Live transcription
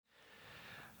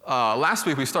Last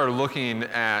week we started looking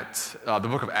at the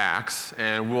book of Acts,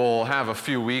 and we'll have a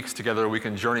few weeks together we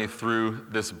can journey through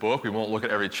this book. We won't look at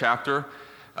every chapter,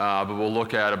 but we'll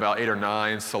look at about 8 or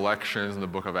 9 selections in the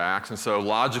book of Acts. And so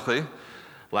logically,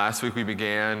 last week we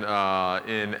began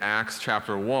in Acts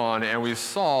chapter 1, and we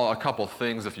saw a couple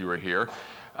things if you were here.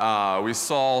 We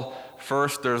saw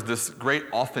first there's this great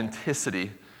authenticity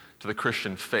to the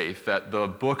Christian faith, that the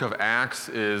book of Acts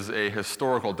is a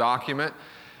historical document.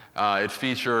 It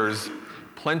features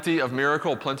plenty of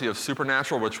miracle, plenty of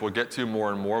supernatural, which we'll get to more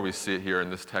and more. We see it here in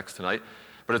this text tonight.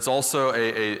 But it's also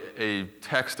a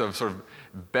text of sort of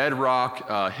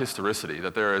bedrock historicity,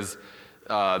 that there is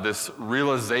this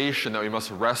realization that we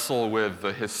must wrestle with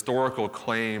the historical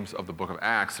claims of the book of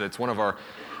Acts. And it's one of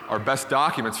our best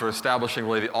documents for establishing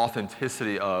really the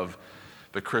authenticity of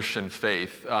the Christian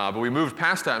faith. But we moved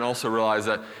past that and also realized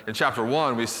that in chapter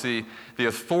 1, we see the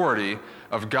authority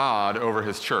of God over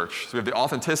his church. So we have the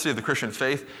authenticity of the Christian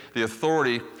faith, the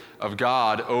authority of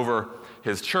God over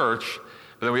his church.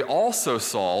 But then we also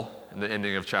saw, in the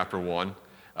ending of chapter 1,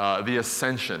 the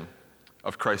ascension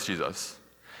of Christ Jesus.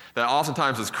 That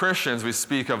oftentimes as Christians, we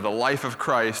speak of the life of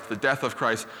Christ, the death of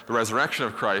Christ, the resurrection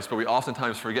of Christ, but we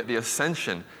oftentimes forget the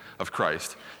ascension of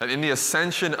Christ. That in the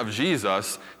ascension of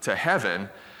Jesus to heaven,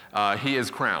 he is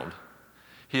crowned.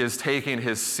 He is taking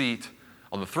his seat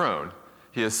on the throne.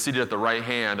 He is seated at the right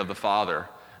hand of the Father,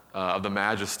 of the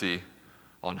majesty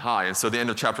on high. And so at the end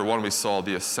of chapter 1, we saw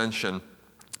the ascension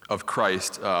of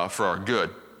Christ for our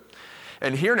good.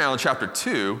 And here now in chapter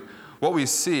 2, what we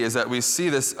see is that we see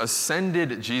this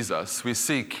ascended Jesus. We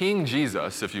see King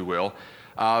Jesus, if you will,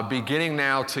 beginning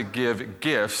now to give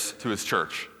gifts to his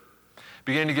church.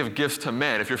 Beginning to give gifts to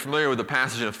men. If you're familiar with the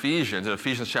passage in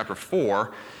Ephesians chapter 4,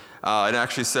 it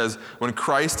actually says, when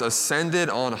Christ ascended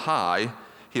on high,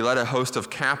 he led a host of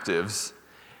captives,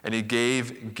 and he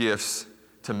gave gifts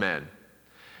to men.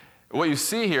 What you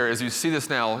see here is you see this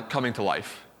now coming to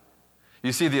life.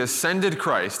 You see the ascended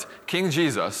Christ, King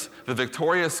Jesus, the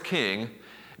victorious king,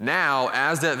 now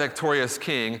as that victorious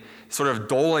king, sort of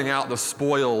doling out the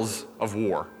spoils of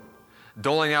war.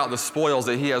 Doling out the spoils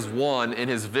that he has won in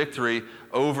his victory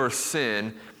over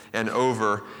sin and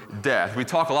over death. We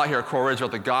talk a lot here at Coral Ridge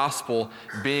about the gospel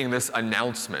being this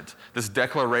announcement, this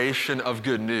declaration of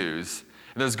good news.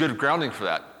 And there's good grounding for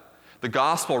that. The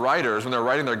gospel writers, when they're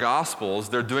writing their gospels,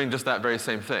 they're doing just that very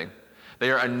same thing.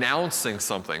 They are announcing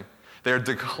something. They are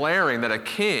declaring that a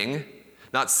king,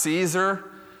 not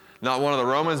Caesar, not one of the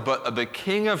Romans, but the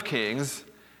King of Kings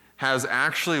has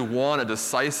actually won a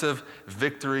decisive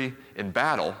victory in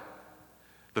battle.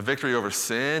 The victory over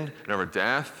sin and over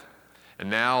death. And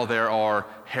now there are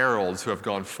heralds who have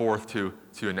gone forth to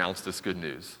announce this good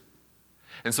news.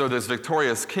 And so this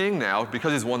victorious king now,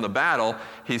 because he's won the battle,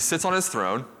 he sits on his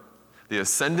throne, the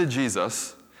ascended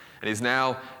Jesus, and he's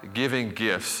now giving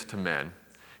gifts to men.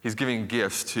 He's giving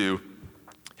gifts to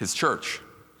his church.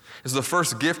 And so the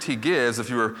first gift he gives, if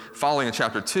you were following in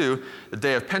chapter 2, the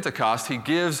day of Pentecost, he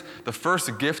gives the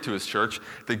first gift to his church,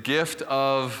 the gift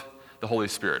of the Holy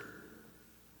Spirit.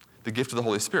 The gift of the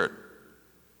Holy Spirit.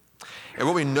 And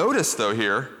what we notice, though,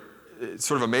 here,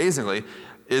 sort of amazingly,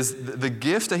 is the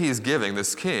gift that he's giving,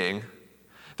 this king,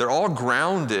 they're all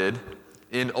grounded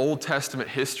in Old Testament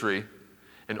history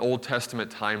and Old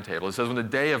Testament timetable. It says when the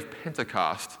day of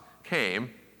Pentecost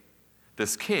came,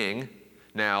 this king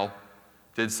now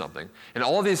did something. And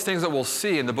all of these things that we'll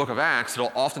see in the book of Acts,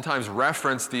 it'll oftentimes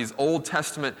reference these Old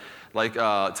Testament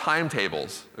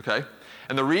timetables, okay?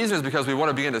 And the reason is because we want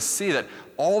to begin to see that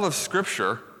all of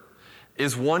Scripture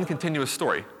is one continuous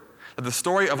story. That the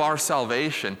story of our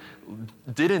salvation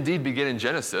did indeed begin in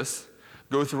Genesis,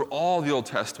 go through all the Old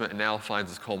Testament, and now finds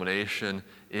its culmination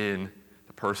in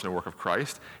the person and work of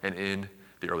Christ and in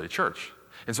the early church.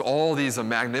 And so all these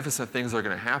magnificent things that are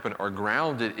going to happen are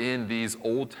grounded in these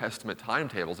Old Testament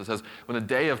timetables. It says when the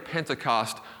day of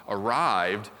Pentecost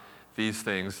arrived, these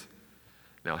things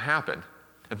now happened.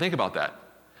 And think about that.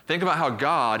 Think about how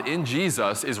God, in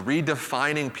Jesus, is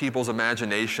redefining people's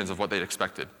imaginations of what they'd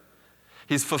expected.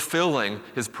 He's fulfilling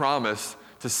his promise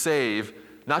to save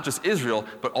not just Israel,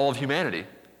 but all of humanity.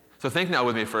 So think now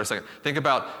with me for a second. Think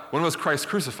about, when was Christ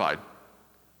crucified?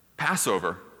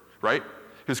 Passover, right?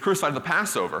 He was crucified in the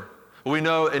Passover. Well, we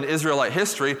know in Israelite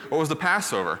history, what was the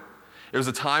Passover? It was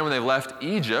a time when they left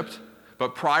Egypt,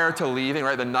 but prior to leaving,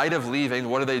 right, the night of leaving,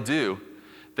 what do?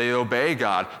 They obey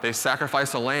God. They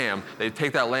sacrifice a lamb. They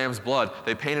take that lamb's blood.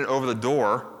 They paint it over the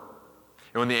door.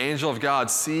 And when the angel of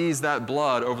God sees that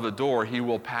blood over the door, he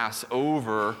will pass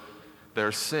over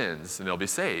their sins and they'll be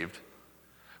saved.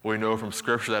 We know from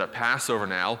Scripture that at Passover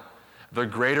now, The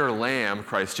greater lamb,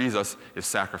 Christ Jesus, is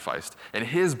sacrificed. And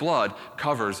his blood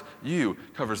covers you,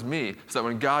 covers me, so that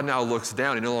when God now looks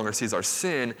down, he no longer sees our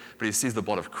sin, but he sees the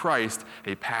blood of Christ, and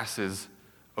he passes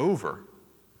over.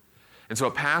 And so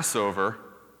at Passover,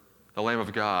 the Lamb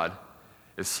of God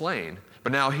is slain.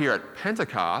 But now here at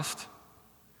Pentecost,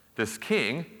 this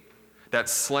king, that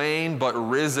slain but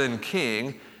risen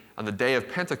king, on the day of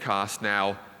Pentecost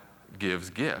now gives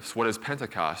gifts. What is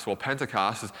Pentecost? Well,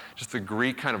 Pentecost is just the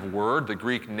Greek kind of word, the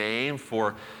Greek name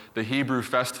for the Hebrew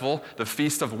festival, the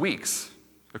Feast of Weeks.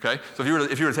 Okay? So if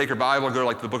you were to take your Bible and go to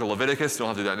like the book of Leviticus, you don't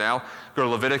have to do that now, go to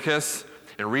Leviticus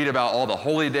and read about all the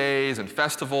holy days and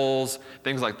festivals,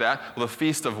 things like that. Well, the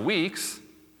Feast of Weeks,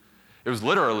 it was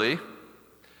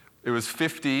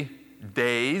 50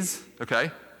 days,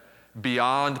 okay,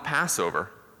 beyond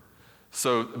Passover.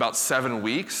 So about 7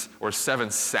 weeks or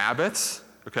 7 Sabbaths,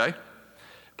 okay,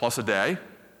 plus a day,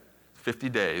 50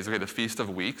 days, okay, the Feast of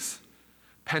Weeks.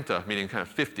 Penta, meaning kind of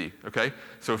 50, okay?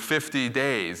 So 50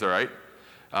 days, all right?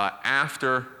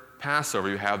 After Passover,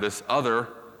 you have this other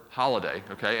holiday,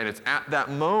 okay? And it's at that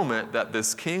moment that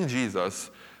this King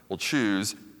Jesus will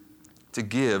choose to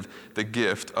give the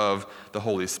gift of the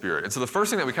Holy Spirit. And so the first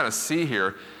thing that we kind of see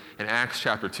here in Acts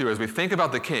chapter 2 as we think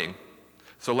about the King.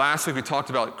 So last week we talked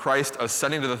about Christ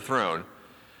ascending to the throne.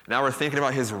 Now we're thinking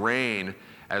about his reign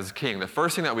as king. The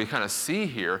first thing that we kind of see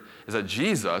here is that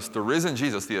Jesus, the risen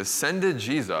Jesus, the ascended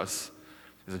Jesus,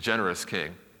 is a generous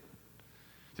king.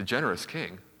 He's a generous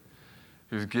king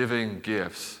who's giving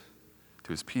gifts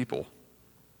to his people.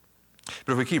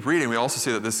 But if we keep reading, we also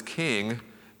see that this king,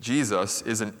 Jesus,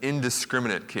 is an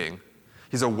indiscriminate king.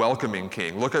 He's a welcoming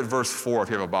king. Look at verse 4 if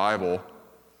you have a Bible.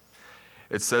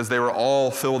 It says, they were all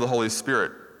filled with the Holy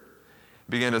Spirit,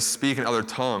 began to speak in other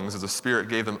tongues as the Spirit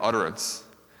gave them utterance.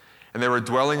 And they were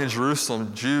dwelling in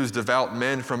Jerusalem, Jews, devout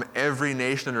men from every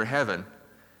nation under heaven.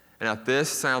 And at this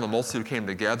sound the multitude came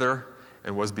together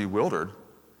and was bewildered,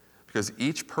 because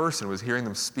each person was hearing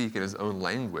them speak in his own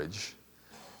language.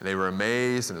 And they were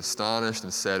amazed and astonished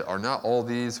and said, are not all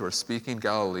these who are speaking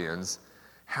Galileans?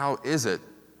 How is it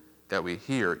that we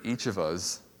hear, each of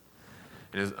us,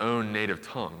 in his own native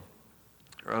tongue,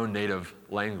 our own native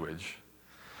language?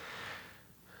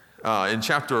 In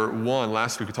chapter 1,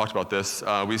 last week we talked about this,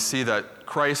 we see that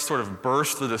Christ sort of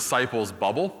burst the disciples'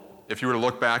 bubble. If you were to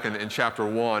look back in chapter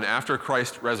 1, after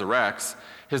Christ resurrects,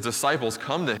 his disciples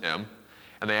come to him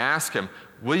and they ask him,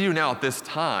 will you now at this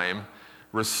time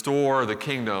restore the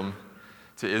kingdom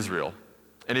to Israel?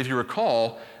 And if you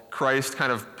recall, Christ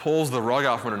kind of pulls the rug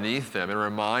out from underneath them and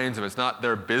reminds them it's not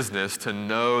their business to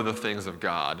know the things of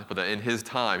God, but that in his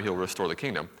time he'll restore the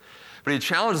kingdom. But he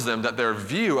challenges them that their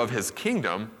view of his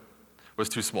kingdom was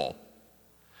too small.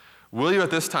 Will you at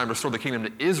this time restore the kingdom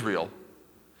to Israel?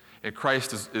 And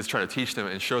Christ is trying to teach them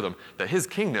and show them that his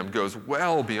kingdom goes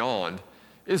well beyond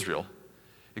Israel.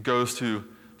 It goes to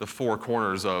the four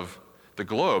corners of the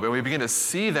globe. And we begin to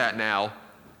see that now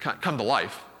come to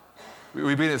life.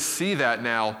 We begin to see that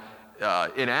now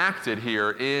enacted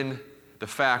here in the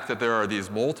fact that there are these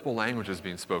multiple languages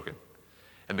being spoken.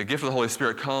 And the gift of the Holy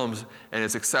Spirit comes and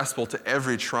it's accessible to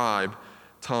every tribe,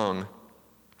 tongue,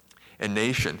 and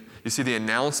nation. You see, the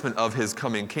announcement of his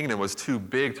coming kingdom was too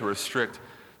big to restrict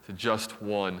to just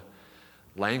one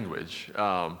language.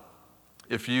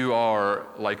 If you are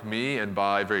like me and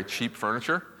buy very cheap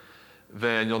furniture,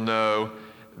 then you'll know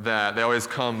that they always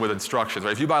come with instructions,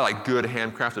 right? If you buy like good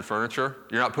handcrafted furniture,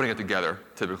 you're not putting it together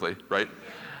typically, right?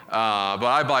 But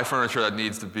I buy furniture that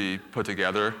needs to be put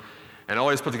together, and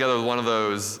always put together with one of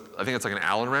those, I think it's like an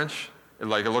Allen wrench. It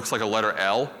looks like a letter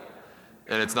L,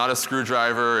 and it's not a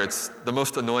screwdriver. It's the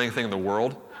most annoying thing in the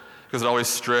world because it always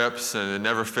strips and it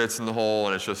never fits in the hole,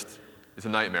 and it's a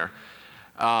nightmare.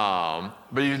 But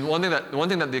one thing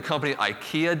that the company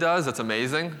IKEA does that's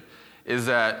amazing is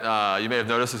that you may have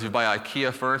noticed as you buy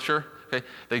IKEA furniture, okay,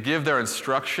 they give their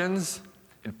instructions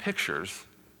in pictures.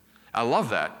 I love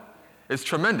that. It's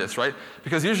tremendous, right?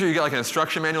 Because usually you get like an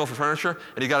instruction manual for furniture,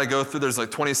 and you got to go through, there's like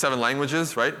 27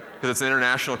 languages, right? Because it's an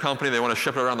international company, they want to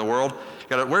ship it around the world.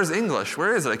 Where's English?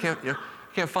 Where is it? I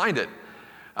can't find it.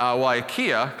 Well,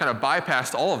 IKEA kind of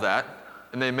bypassed all of that,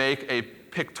 and they make a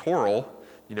pictorial,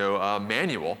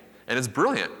 manual, and it's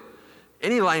brilliant.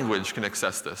 Any language can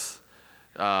access this.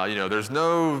 There's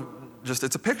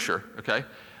it's a picture, okay?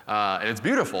 And it's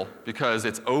beautiful because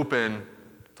it's open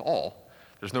to all.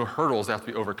 There's no hurdles that have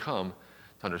to be overcome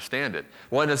to understand it.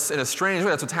 Well, in a strange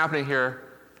way, that's what's happening here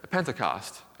at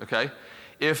Pentecost, okay?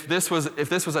 If this was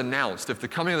announced, if the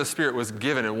coming of the Spirit was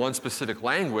given in one specific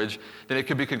language, then it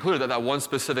could be concluded that one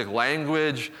specific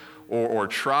language or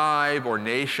tribe or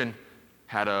nation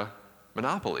had a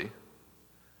monopoly.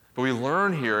 But we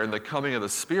learn here in the coming of the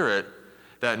Spirit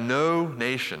that no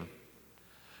nation,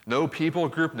 no people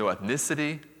group, no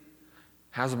ethnicity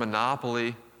has a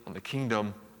monopoly on the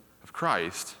kingdom of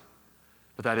Christ,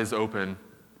 but that is open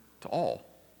to all.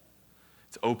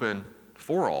 It's open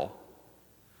for all,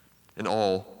 and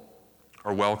all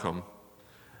are welcome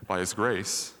by his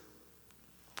grace.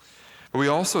 But we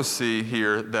also see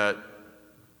here that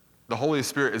the Holy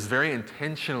Spirit is very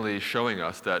intentionally showing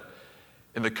us that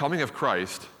in the coming of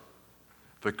Christ,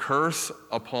 the curse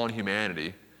upon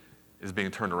humanity is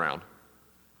being turned around.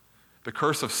 The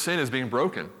curse of sin is being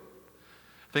broken.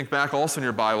 Think back also in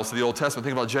your Bibles to the Old Testament.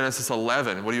 Think about Genesis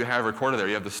 11. What do you have recorded there?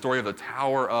 You have the story of the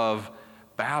Tower of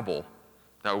Babel.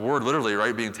 That word literally,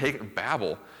 right, being taken,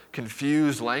 Babel,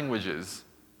 confused languages.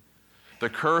 The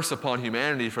curse upon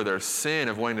humanity for their sin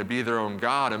of wanting to be their own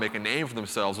God and make a name for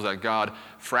themselves was that God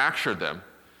fractured them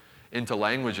into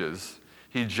languages.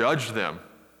 He judged them.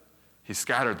 He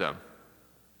scattered them.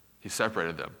 He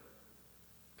separated them.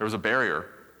 There was a barrier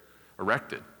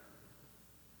erected.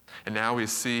 And now we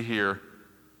see here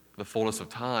the fullness of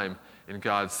time in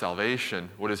God's salvation.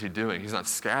 What is he doing? He's not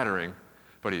scattering,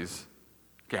 but he's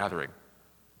gathering.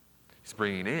 He's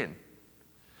bringing in.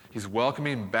 He's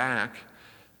welcoming back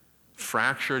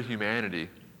fractured humanity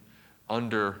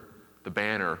under the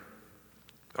banner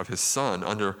of his Son,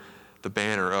 under the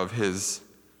banner of his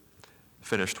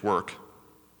finished work.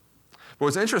 But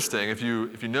what's interesting, if you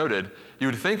noted, you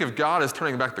would think if God is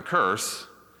turning back the curse,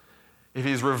 if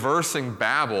he's reversing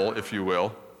Babel, if you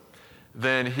will,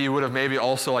 then he would have maybe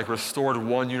also restored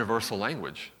one universal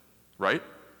language, right?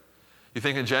 You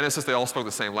think in Genesis they all spoke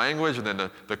the same language, and then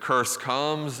the curse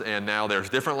comes, and now there's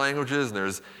different languages, and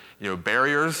there's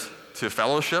barriers to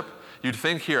fellowship. You'd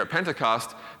think here at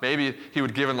Pentecost, maybe he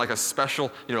would give in a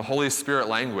special Holy Spirit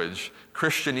language,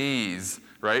 Christianese,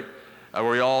 right? Where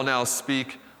we all now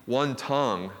speak one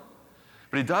tongue.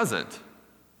 But he doesn't.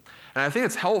 And I think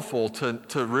it's helpful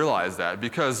to realize that,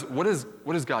 because what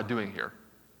is God doing here?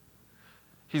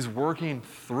 He's working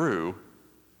through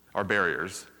our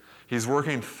barriers. He's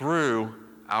working through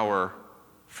our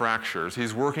fractures.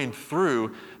 He's working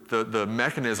through the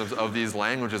mechanisms of these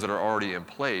languages that are already in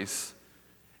place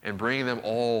and bringing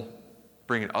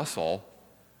us all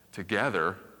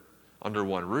together under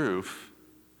one roof,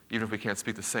 even if we can't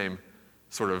speak the same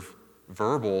sort of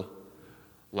verbal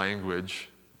language.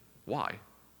 Why?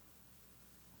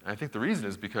 And I think the reason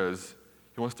is because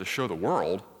he wants to show the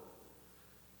world,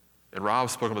 and Rob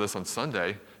spoke about this on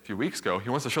Sunday a few weeks ago, he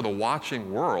wants to show the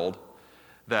watching world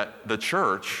that the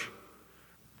church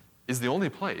is the only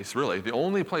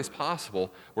place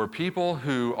possible where people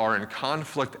who are in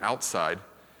conflict outside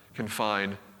can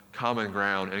find common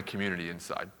ground and community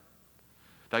inside.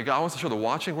 That God wants to show the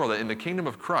watching world that in the kingdom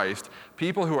of Christ,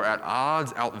 people who are at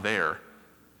odds out there,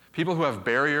 people who have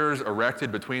barriers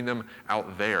erected between them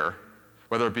out there,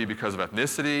 whether it be because of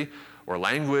ethnicity or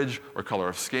language or color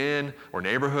of skin or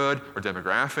neighborhood or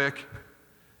demographic,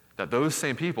 that those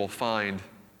same people find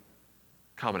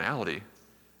commonality,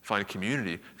 find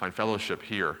community, find fellowship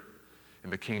here in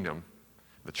the kingdom,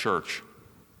 the church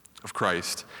of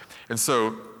Christ. And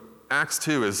so Acts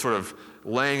 2 is sort of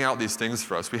laying out these things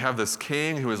for us. We have this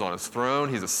king who is on his throne.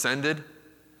 He's ascended.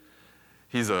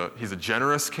 He's a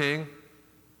generous king.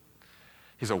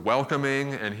 He's a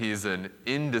welcoming, and he's an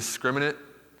indiscriminate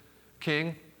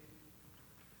king.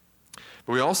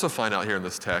 But we also find out here in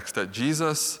this text that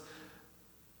Jesus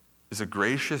is a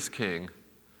gracious king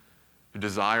who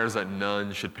desires that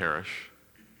none should perish.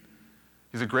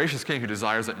 He's a gracious king who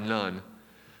desires that none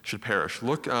should perish.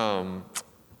 Look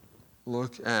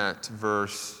at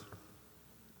verse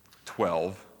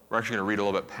 12. We're actually going to read a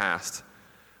little bit past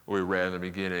what we read in the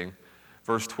beginning.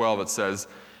 Verse 12, it says,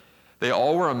 "They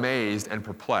all were amazed and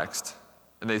perplexed,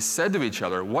 and they said to each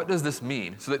other, 'What does this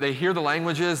mean?'" So that they hear the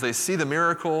languages, they see the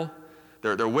miracle,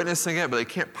 they're witnessing it, but they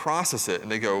can't process it, and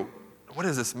they go, "What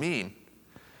does this mean?"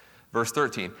 Verse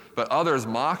 13, "But others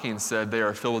mocking said they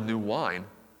are filled with new wine."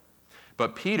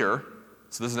 But Peter,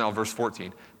 so this is now verse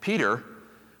 14, Peter,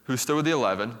 who stood with the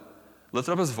 11,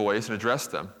 lifted up his voice and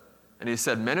addressed them. And he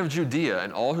said, "Men of Judea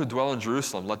and all who dwell in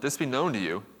Jerusalem, let this be known to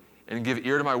you, and give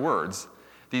ear to my words.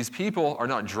 These people are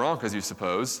not drunk, as you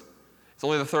suppose. It's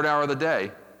only the third hour of the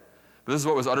day. But this is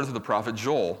what was uttered through the prophet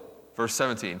Joel." Verse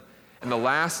 17, "In the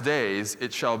last days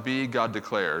it shall be, God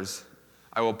declares,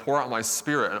 I will pour out my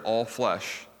spirit on all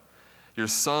flesh. Your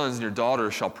sons and your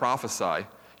daughters shall prophesy.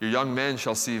 Your young men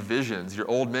shall see visions. Your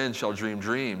old men shall dream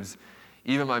dreams.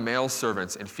 Even my male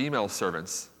servants and female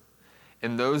servants.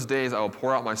 In those days I will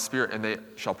pour out my spirit, and they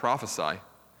shall prophesy.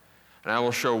 And I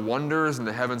will show wonders in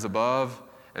the heavens above,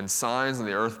 and signs in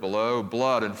the earth below,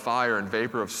 blood and fire and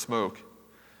vapor of smoke.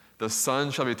 the sun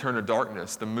shall be turned to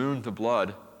darkness, the moon to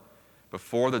blood,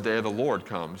 before the day of the Lord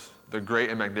comes, the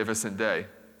great and magnificent day.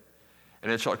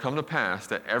 And it shall come to pass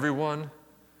that everyone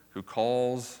who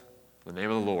calls the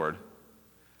name of the Lord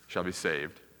shall be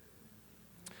saved.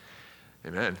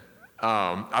 Amen.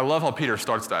 I love how Peter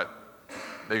starts that.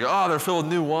 They go, oh, they're filled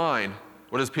with new wine.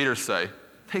 What does Peter say?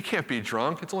 They can't be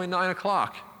drunk. It's only 9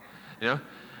 o'clock. You know?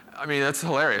 I mean, that's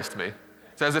hilarious to me.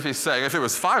 It's as if he's saying, if it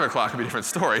was 5 o'clock, it'd be a different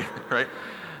story, right?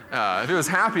 If it was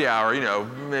happy hour,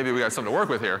 maybe we got something to work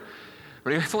with here.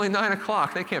 But it's only 9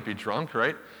 o'clock. They can't be drunk,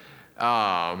 right?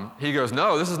 He goes,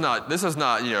 no, this is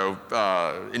not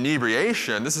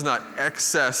inebriation. This is not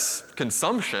excess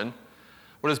consumption.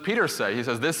 What does Peter say? He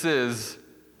says, this is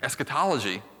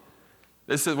eschatology.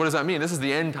 What does that mean? This is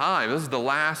the end time. This is the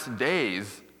last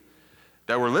days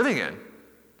that we're living in,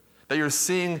 that you're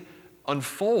seeing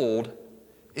unfold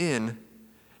in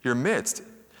your midst.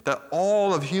 That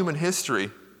all of human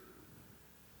history,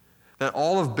 that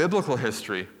all of biblical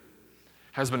history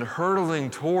has been hurtling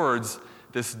towards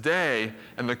this day,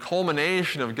 and the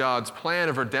culmination of God's plan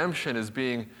of redemption is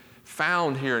being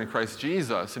found here in Christ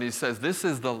Jesus. And he says, these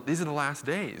are the last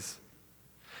days.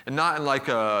 And not in like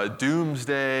a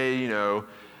doomsday,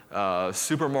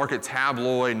 supermarket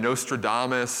tabloid,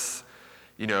 Nostradamus,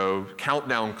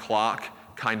 countdown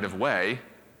clock kind of way.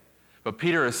 But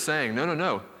Peter is saying,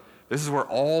 no. This is where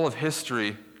all of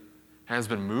history has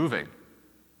been moving.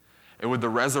 And with the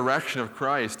resurrection of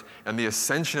Christ and the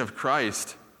ascension of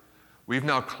Christ, we've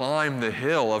now climbed the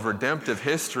hill of redemptive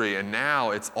history, and now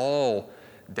it's all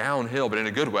downhill, but in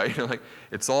a good way.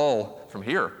 It's all from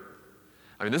here.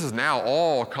 I mean, this is now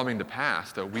all coming to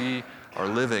pass, that we are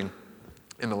living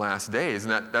in the last days.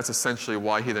 And that's essentially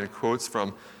why he then quotes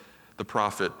from the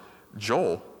prophet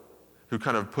Joel, who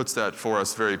kind of puts that for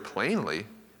us very plainly.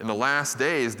 In the last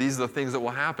days, these are the things that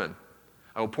will happen.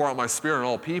 I will pour out my spirit on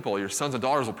all people. Your sons and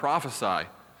daughters will prophesy.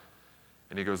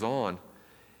 And he goes on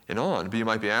and on. But you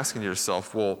might be asking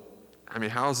yourself, well,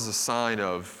 how is this a sign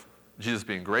of Jesus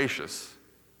being gracious?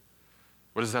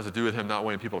 What does this have to do with him not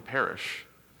wanting people to perish?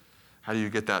 How do you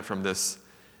get that from this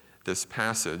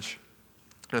passage?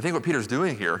 And I think what Peter's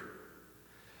doing here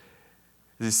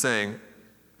is he's saying,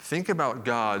 think about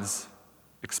God's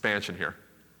expansion here.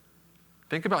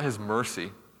 Think about his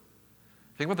mercy.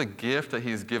 Think about the gift that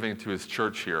he's giving to his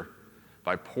church here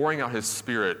by pouring out his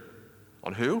spirit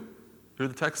on who? Who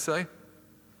did the text say?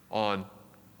 On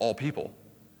all people.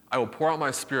 I will pour out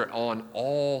my spirit on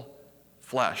all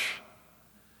flesh.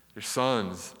 Your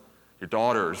sons, your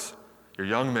daughters, your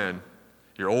young men,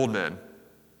 your old men,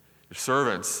 your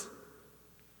servants,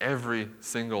 every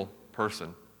single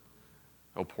person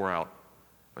I will pour out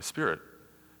my spirit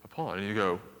upon. And you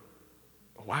go,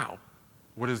 oh, wow,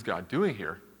 what is God doing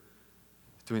here?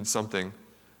 He's doing something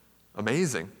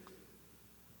amazing.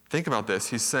 Think about this.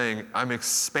 He's saying, I'm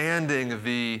expanding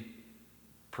the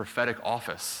prophetic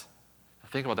office.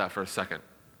 Think about that for a second.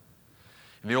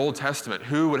 In the Old Testament,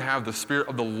 who would have the Spirit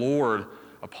of the Lord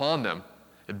upon them?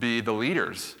 It'd be the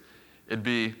leaders. It'd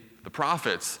be the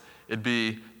prophets. It'd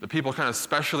be the people kind of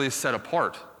specially set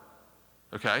apart.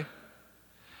 Okay?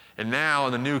 And now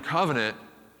in the new covenant,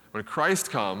 when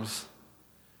Christ comes,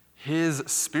 his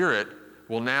Spirit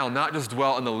will now not just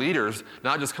dwell in the leaders,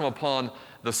 not just come upon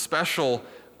the special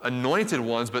anointed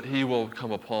ones, but he will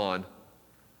come upon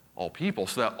all people,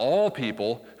 so that all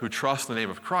people who trust in the name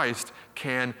of Christ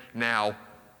can now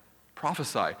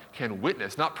prophesy, can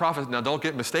witness, not prophesy. Now don't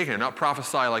get mistaken, not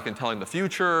prophesy like in telling the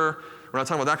future. We're not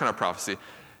talking about that kind of prophecy.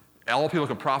 All people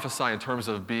can prophesy in terms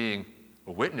of being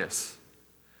a witness,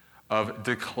 of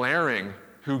declaring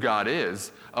who God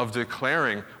is, of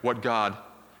declaring what God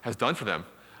has done for them,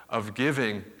 of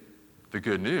giving the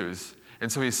good news.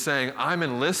 And so he's saying, I'm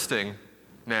enlisting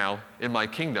now in my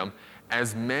kingdom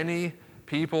as many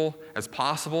people as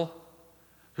possible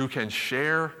who can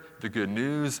share the good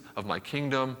news of my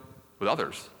kingdom with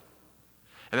others.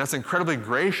 And that's incredibly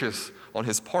gracious on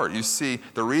his part. You see,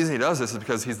 the reason he does this is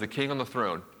because he's the king on the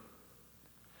throne.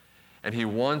 And he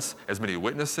wants as many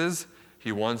witnesses,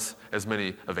 he wants as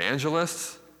many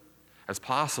evangelists as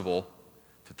possible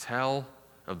to tell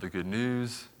of the good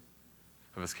news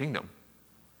of his kingdom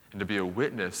and to be a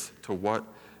witness to what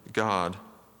God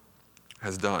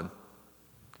has done.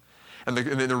 And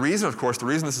the reason, of course, the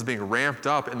reason this is being ramped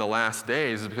up in the last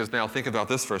days is because now think about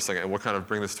this for a second, and we'll kind of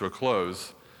bring this to a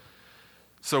close.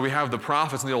 So we have the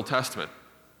prophets in the Old Testament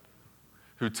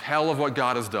who tell of what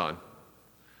God has done,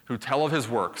 who tell of his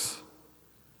works,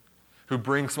 who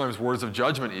bring sometimes words of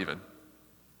judgment even,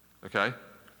 okay?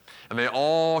 And they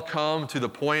all come to the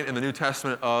point in the New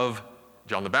Testament of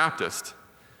John the Baptist,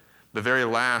 the very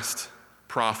last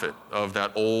prophet of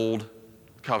that Old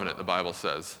covenant, the Bible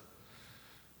says.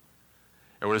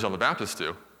 And what does John the Baptist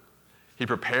do? He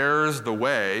prepares the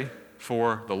way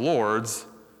for the Lord's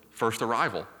first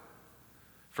arrival,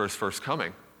 for his first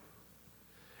coming.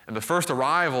 And the first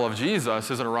arrival of Jesus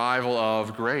is an arrival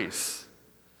of grace.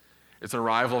 It's an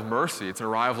arrival of mercy. It's an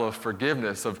arrival of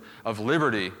forgiveness, of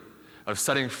liberty, of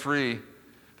setting free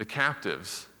the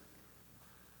captives.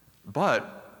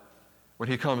 But when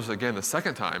he comes again the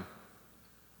second time,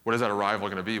 what is that arrival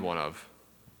going to be one of?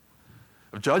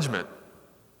 Of judgment.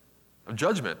 Of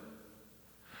judgment.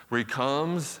 Where he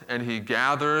comes and he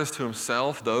gathers to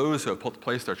himself those who have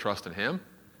placed their trust in him,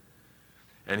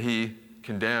 and he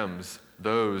condemns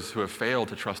those who have failed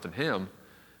to trust in him,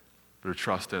 but who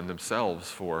trust in themselves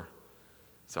for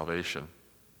salvation.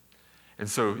 And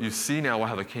so you see now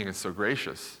how the king is so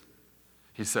gracious.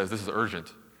 He says, this is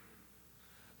urgent.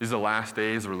 These are the last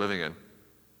days we're living in.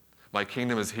 My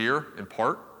kingdom is here in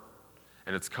part,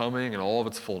 and it's coming in all of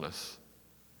its fullness.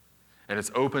 And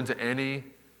it's open to any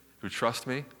who trust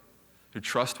me, who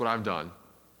trust what I've done.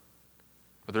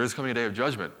 But there is coming a day of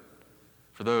judgment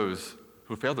for those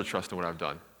who fail to trust in what I've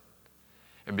done.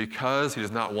 And because he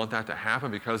does not want that to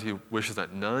happen, because he wishes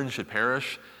that none should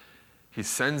perish, he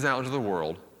sends out into the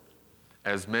world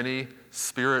as many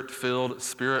Spirit-filled,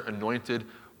 Spirit-anointed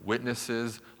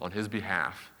witnesses on his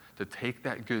behalf to take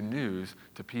that good news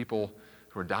to people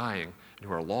who are dying and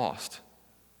who are lost,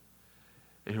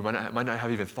 and who might not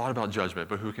have even thought about judgment,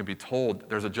 but who can be told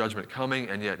there's a judgment coming,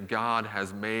 and yet God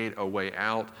has made a way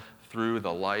out through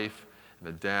the life and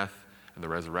the death and the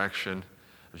resurrection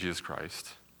of Jesus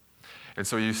Christ. And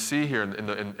so you see here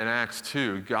in Acts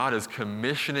 2, God is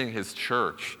commissioning his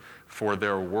church for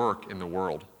their work in the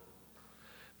world,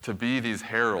 to be these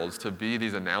heralds, to be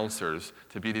these announcers,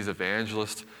 to be these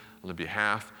evangelists on the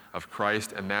behalf of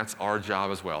Christ, and that's our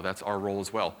job as well. That's our role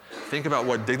as well. Think about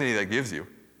what dignity that gives you.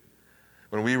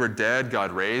 When we were dead,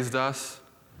 God raised us.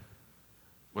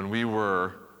 When we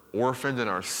were orphaned in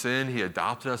our sin, he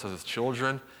adopted us as his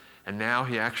children, and now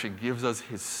he actually gives us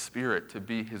his Spirit to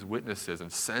be his witnesses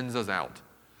and sends us out.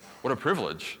 What a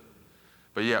privilege.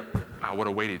 But yet, what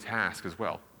a weighty task as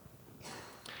well.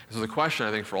 So the question,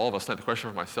 I think, for all of us tonight, the question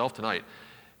for myself tonight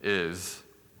is,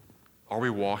 are we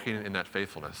walking in that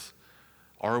faithfulness?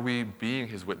 Are we being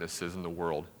his witnesses in the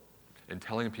world and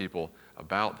telling people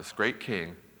about this great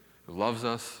king who loves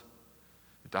us,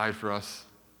 who died for us,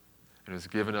 and has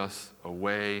given us a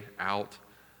way out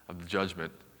of the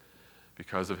judgment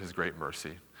because of his great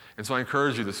mercy? And so I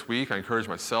encourage you this week, I encourage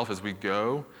myself as we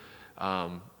go,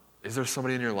 is there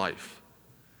somebody in your life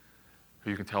who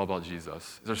you can tell about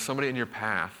Jesus? Is there somebody in your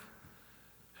path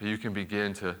who you can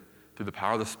begin to, through the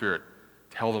power of the Spirit,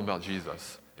 tell them about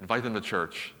Jesus? Invite them to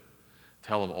church.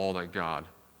 Tell them all that God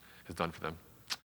has done for them.